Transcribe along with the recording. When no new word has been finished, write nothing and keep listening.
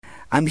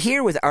I'm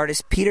here with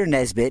artist Peter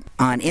Nesbitt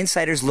on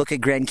Insider's Look at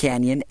Grand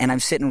Canyon, and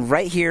I'm sitting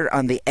right here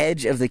on the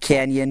edge of the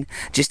canyon,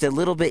 just a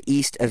little bit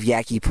east of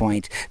Yaqui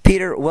Point.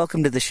 Peter,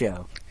 welcome to the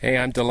show. Hey,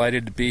 I'm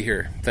delighted to be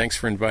here. Thanks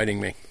for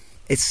inviting me.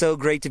 It's so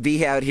great to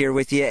be out here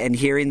with you and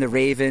hearing the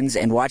ravens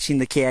and watching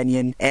the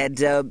canyon.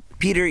 And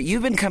Peter,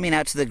 you've been coming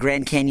out to the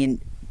Grand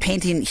Canyon,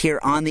 painting here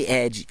on the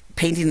edge,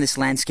 painting this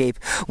landscape.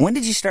 When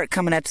did you start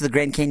coming out to the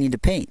Grand Canyon to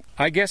paint?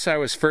 I guess I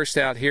was first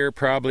out here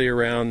probably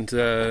around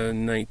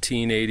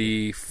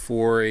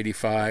 1984,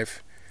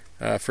 85.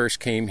 First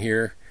came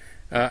here.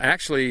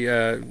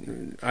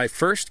 I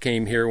first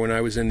came here when I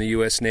was in the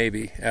U.S.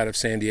 Navy out of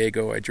San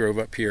Diego. I drove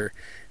up here,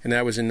 and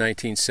that was in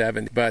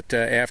 1970. But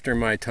after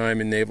my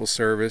time in naval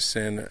service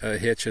and a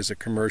hitch as a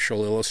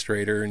commercial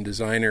illustrator and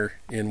designer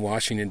in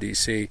Washington,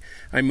 D.C.,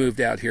 I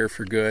moved out here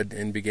for good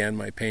and began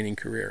my painting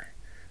career.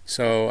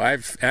 So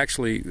I've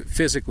actually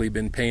physically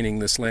been painting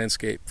this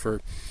landscape for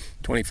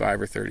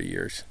 25 or 30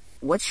 years.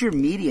 What's your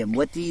medium?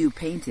 What do you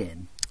paint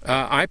in?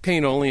 I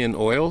paint only in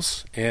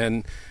oils,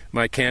 and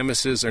my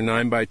canvases are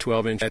 9 by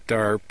 12 inch that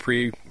are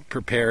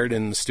pre-prepared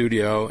in the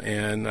studio,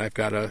 and I've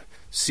got a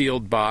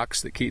sealed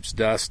box that keeps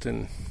dust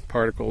and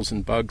particles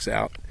and bugs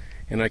out,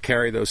 and I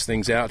carry those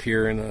things out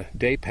here in a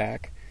day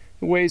pack.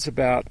 It weighs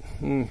about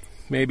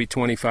maybe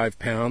 25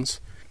 pounds.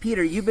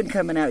 Peter, you've been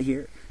coming out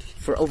here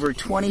for over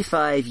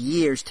 25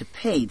 years to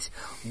paint.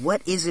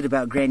 What is it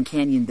about Grand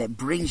Canyon that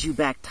brings you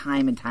back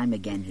time and time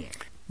again here?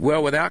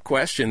 Well, without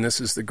question,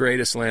 this is the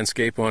greatest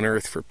landscape on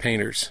earth for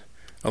painters.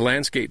 A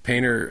landscape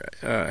painter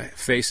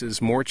faces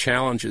more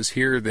challenges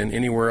here than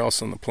anywhere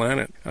else on the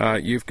planet.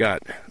 You've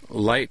got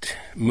light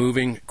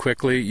moving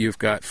quickly. You've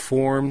got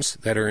forms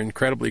that are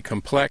incredibly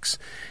complex.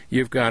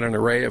 You've got an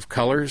array of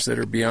colors that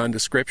are beyond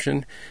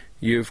description.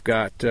 You've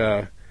got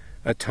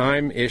a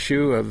time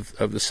issue of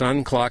the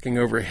sun clocking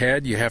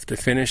overhead. You have to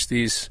finish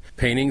these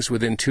paintings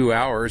within 2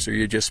 hours or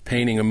you're just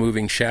painting a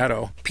moving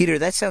shadow. Peter,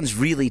 that sounds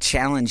really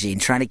challenging,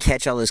 trying to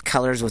catch all those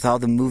colors with all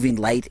the moving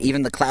light.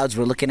 Even the clouds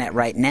we're looking at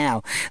right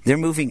now, they're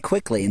moving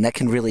quickly, and that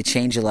can really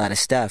change a lot of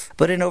stuff.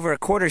 But in over a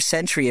quarter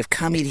century of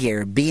coming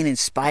here, being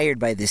inspired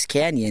by this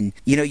canyon,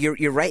 you know,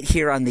 you're right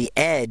here on the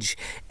edge,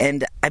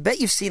 and I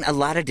bet you've seen a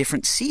lot of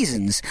different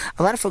seasons.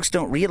 A lot of folks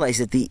don't realize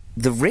that the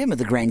rim of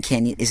the Grand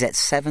Canyon is at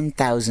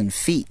 7,000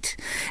 feet.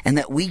 And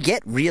that we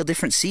get real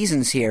different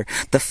seasons here.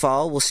 The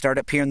fall will start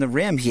up here in the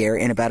rim here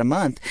in about a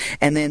month,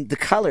 and then the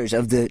colors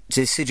of the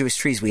deciduous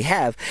trees we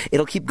have,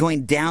 it'll keep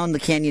going down the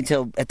canyon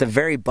till at the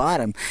very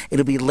bottom,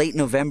 it'll be late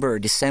November or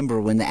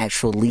December when the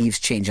actual leaves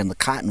change on the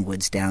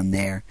cottonwoods down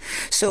there.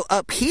 So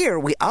up here,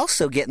 we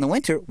also get in the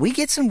winter, we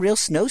get some real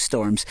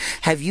snowstorms.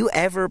 Have you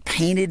ever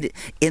painted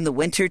in the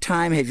winter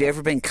time? Have you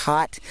ever been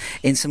caught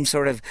in some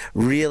sort of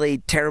really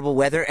terrible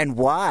weather? And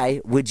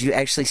why would you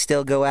actually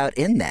still go out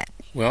in that?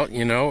 Well,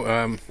 you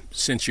know,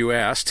 since you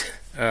asked,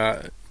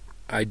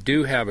 I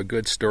do have a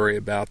good story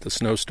about the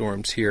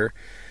snowstorms here.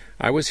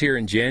 I was here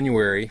in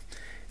January,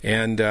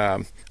 and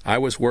I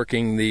was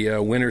working the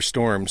winter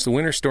storms. The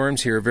winter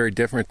storms here are very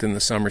different than the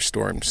summer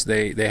storms.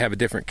 They have a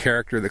different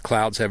character. The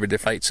clouds have a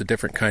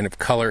different kind of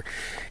color.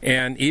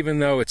 And even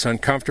though it's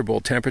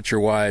uncomfortable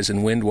temperature-wise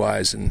and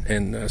wind-wise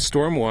and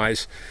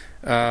storm-wise,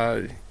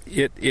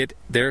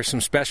 there are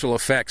some special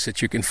effects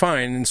that you can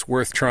find, and it's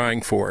worth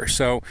trying for.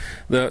 So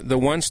the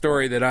one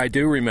story that I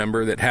do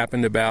remember that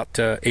happened about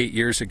 8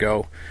 years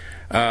ago,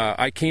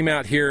 I came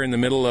out here in the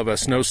middle of a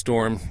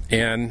snowstorm,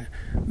 and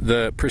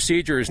the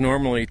procedure is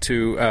normally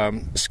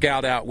to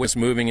scout out what's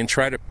moving and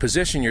try to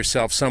position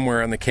yourself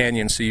somewhere on the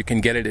canyon so you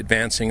can get it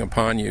advancing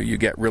upon you. You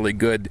get really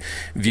good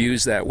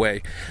views that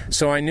way.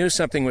 So I knew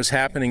something was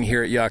happening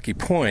here at Yaqui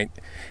Point,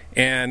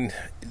 and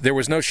there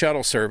was no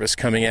shuttle service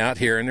coming out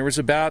here, and there was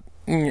about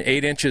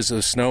 8 inches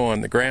of snow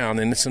on the ground,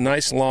 and it's a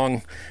nice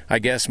long, I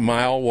guess,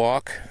 mile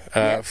walk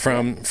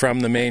from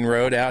the main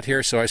road out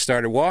here. So I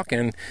started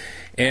walking,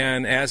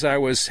 and as I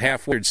was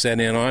halfway, it set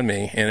in on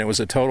me, and it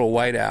was a total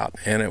whiteout,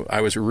 and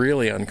I was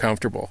really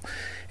uncomfortable.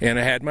 And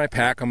I had my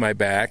pack on my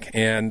back,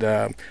 and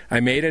I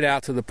made it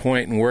out to the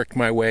point and worked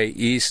my way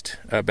east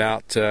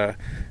about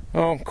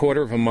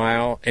quarter of a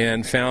mile,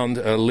 and found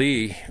a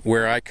lee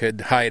where I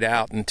could hide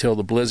out until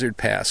the blizzard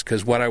passed,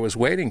 because what I was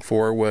waiting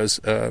for was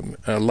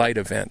a light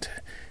event.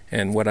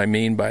 And what I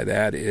mean by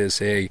that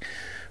is a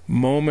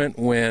moment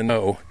when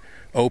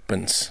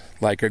opens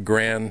like a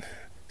grand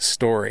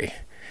story,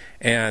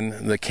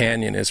 and the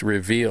canyon is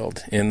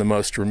revealed in the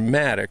most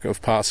dramatic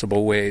of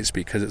possible ways,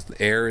 because the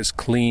air is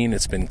clean,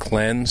 it's been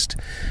cleansed,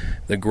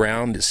 the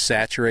ground is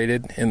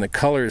saturated, and the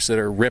colors that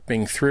are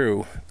ripping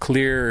through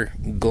clear,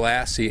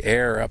 glassy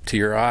air up to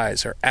your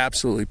eyes are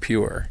absolutely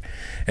pure.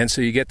 And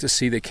so you get to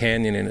see the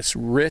canyon in its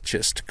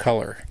richest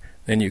color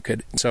than you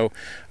could. So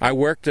I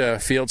worked a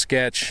field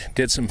sketch,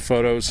 did some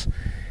photos,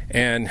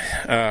 and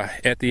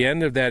at the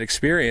end of that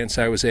experience,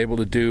 I was able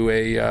to do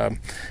a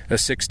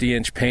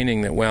 60-inch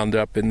painting that wound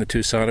up in the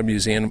Tucson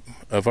Museum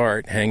of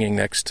Art, hanging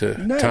next to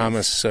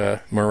Thomas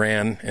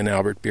Moran and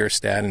Albert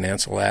Bierstadt and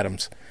Ansel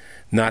Adams.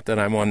 Not that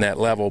I'm on that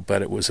level,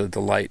 but it was a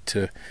delight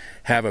to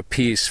have a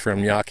piece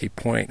from Yaqui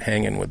Point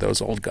hanging with those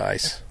old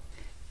guys.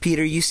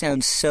 Peter, you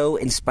sound so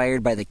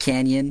inspired by the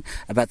canyon,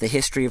 about the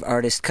history of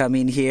artists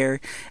coming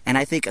here, and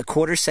I think a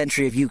quarter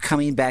century of you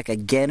coming back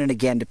again and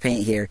again to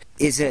paint here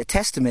is a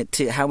testament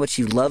to how much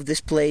you love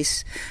this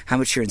place, how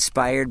much you're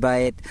inspired by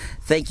it.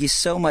 Thank you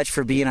so much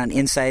for being on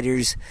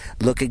Insider's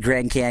Look at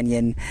Grand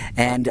Canyon,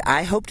 and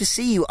I hope to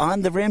see you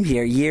on the rim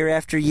here year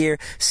after year,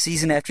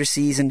 season after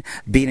season,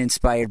 being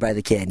inspired by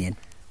the canyon.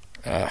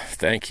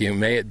 Thank you.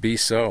 May it be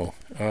so.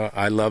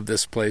 I love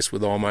this place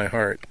with all my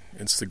heart.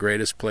 It's the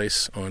greatest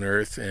place on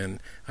earth, and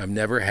I'm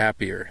never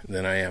happier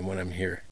than I am when I'm here.